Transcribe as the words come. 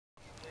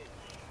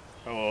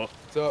Hello.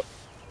 What's up?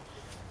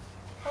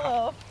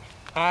 Hello.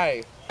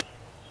 Hi.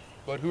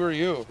 But who are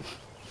you?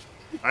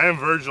 I am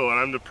Virgil, and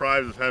I'm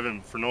deprived of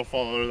heaven for no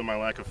fault other than my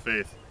lack of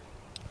faith.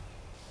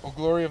 O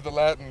glory of the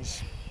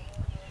Latins,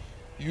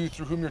 you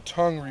through whom your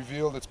tongue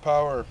revealed its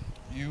power,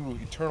 you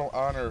eternal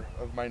honor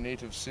of my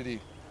native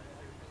city.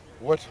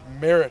 What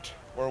merit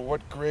or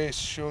what grace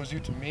shows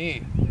you to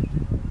me?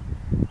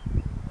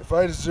 If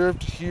I deserve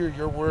to hear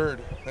your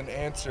word, then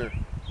answer.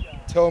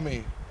 Tell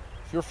me,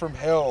 if you're from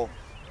hell,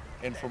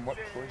 and from what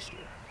cloister?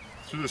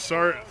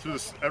 Through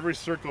every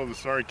circle of the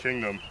Sari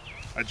kingdom,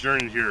 I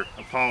journeyed here.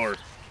 A power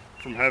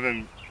from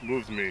heaven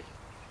moved me.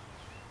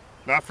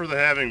 Not for the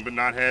having, but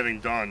not having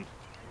done,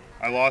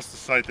 I lost the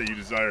sight that you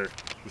desire,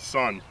 the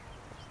sun.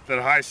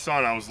 That high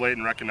sun I was late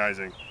in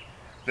recognizing.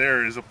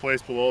 There is a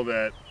place below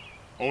that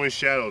only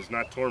shadows,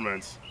 not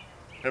torments,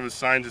 have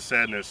assigned to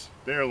sadness.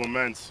 There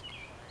laments.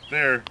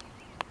 There,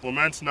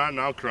 laments not an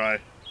outcry,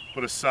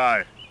 but a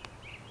sigh.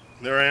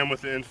 There I am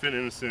with the infant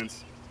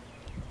innocence,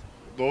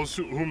 those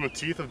whom the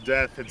teeth of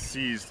death had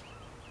seized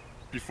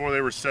before they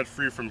were set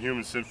free from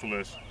human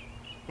sinfulness.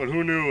 But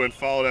who knew and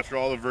followed after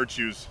all the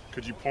virtues?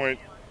 Could you point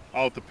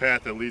out the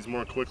path that leads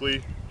more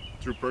quickly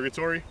through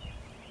purgatory?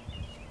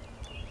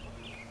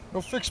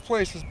 No fixed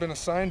place has been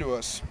assigned to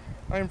us.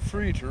 I am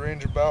free to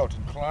range about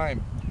and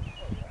climb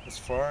as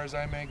far as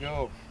I may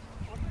go.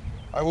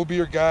 I will be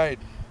your guide,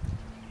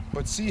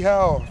 but see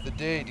how the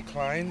day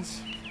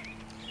declines.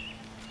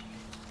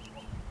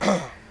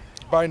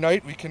 By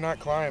night we cannot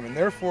climb, and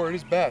therefore it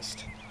is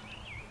best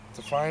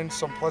to find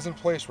some pleasant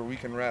place where we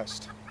can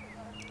rest.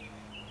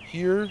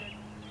 Here,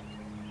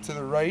 to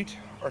the right,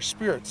 are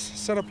spirits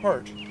set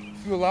apart.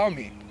 If you allow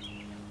me,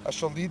 I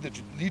shall lead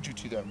you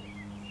to them,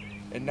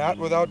 and not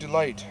without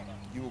delight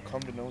you will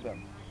come to know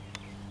them.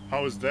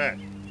 How is that?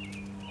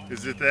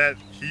 Is it that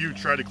he who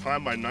tried to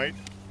climb by night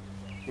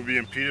would be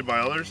impeded by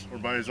others, or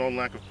by his own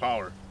lack of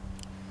power?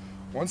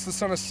 Once the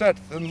sun is set,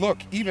 then look,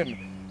 even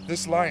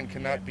this line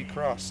cannot be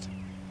crossed.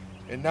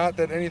 And not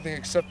that anything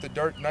except the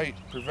dark night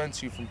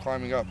prevents you from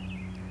climbing up.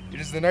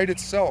 It is the night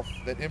itself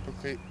that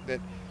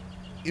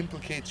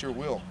implicates your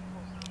will.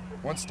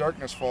 Once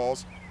darkness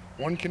falls,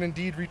 one can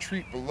indeed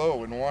retreat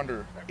below and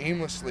wander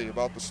aimlessly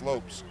about the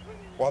slopes,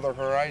 while the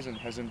horizon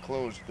has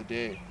enclosed the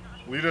day.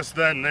 Lead us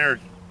then there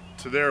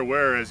to there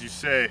where, as you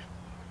say,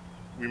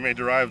 we may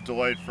derive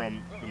delight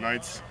from the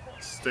night's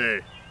stay.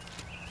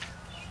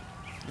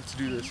 Let's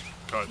do this.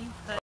 Cut.